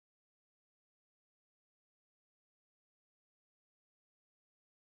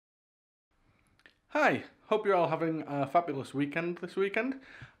Hi, hope you're all having a fabulous weekend this weekend.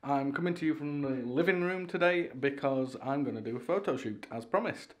 I'm coming to you from the living room today because I'm going to do a photo shoot as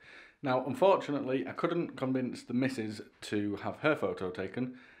promised. Now, unfortunately, I couldn't convince the missus to have her photo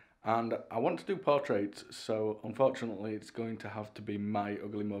taken, and I want to do portraits, so unfortunately it's going to have to be my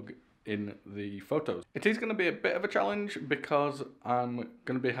ugly mug in the photos. It is going to be a bit of a challenge because I'm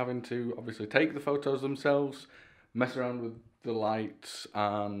going to be having to obviously take the photos themselves, mess around with the lights,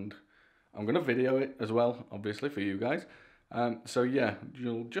 and I'm going to video it as well, obviously, for you guys. So yeah,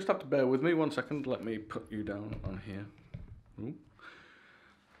 you'll just have to bear with me 1 second. Let me put you down on here.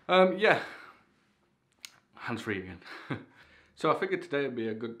 Yeah, hands-free again. So I figured today would be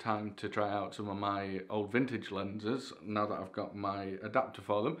a good time to try out some of my old vintage lenses, now that I've got my adapter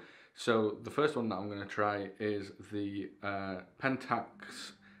for them. So the first one that I'm going to try is the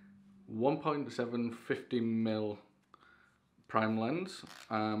Pentax 1.7 50mm prime lens.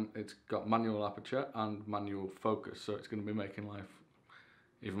 It's got manual aperture and manual focus, so it's going to be making life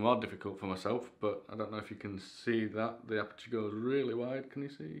even more difficult for myself, but I don't know if you can see that. The aperture goes really wide. Can you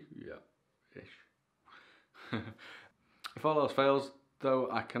see? Yeah, ish. If all else fails, though,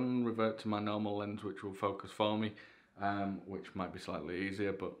 I can revert to my normal lens, which will focus for me, which might be slightly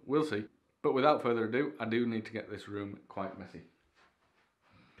easier, but we'll see. But without further ado, I do need to get this room quite messy.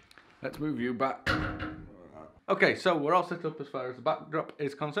 Let's move you back. Okay, so we're all set up as far as the backdrop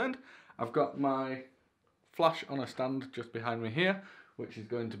is concerned. I've got my flash on a stand just behind me here, which is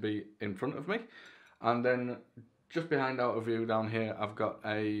going to be in front of me. And then just behind out of view down here, I've got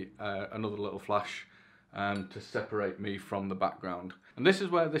another little flash to separate me from the background. And this is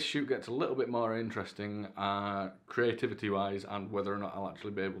where this shoot gets a little bit more interesting, creativity-wise, and whether or not I'll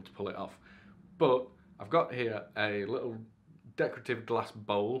actually be able to pull it off. But I've got here a little decorative glass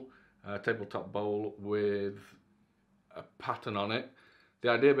bowl, tabletop bowl with a pattern on it. The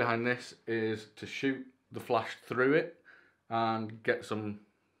idea behind this is to shoot the flash through it and get some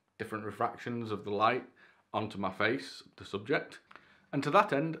different refractions of the light onto my face, the subject. And to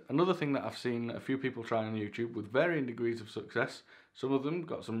that end, another thing that I've seen a few people try on YouTube with varying degrees of success, some of them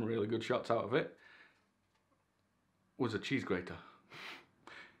got some really good shots out of it, was a cheese grater.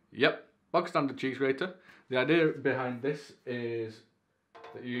 Yep, bog standard cheese grater. The idea behind this is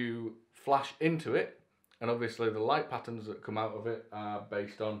that you flash into it, and obviously the light patterns that come out of it are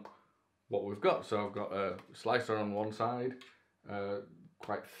based on what we've got. So I've got a slicer on one side,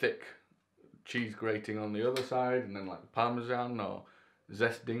 quite thick cheese grating on the other side, and then like parmesan or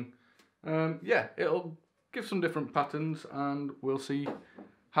zesting. Yeah, it'll give some different patterns and we'll see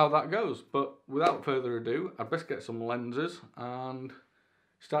how that goes. But without further ado, I'd best get some lenses and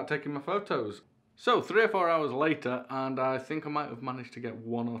start taking my photos. So 3 or 4 hours later, and I think I might have managed to get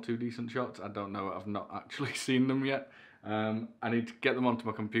 1 or 2 decent shots. I don't know, I've not actually seen them yet. I need to get them onto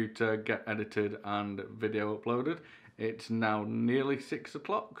my computer, get edited and video uploaded. It's now nearly 6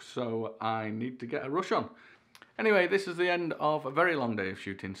 o'clock, so I need to get a rush on. Anyway, this is the end of a very long day of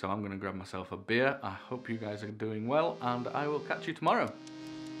shooting, so I'm going to grab myself a beer. I hope you guys are doing well, and I will catch you tomorrow.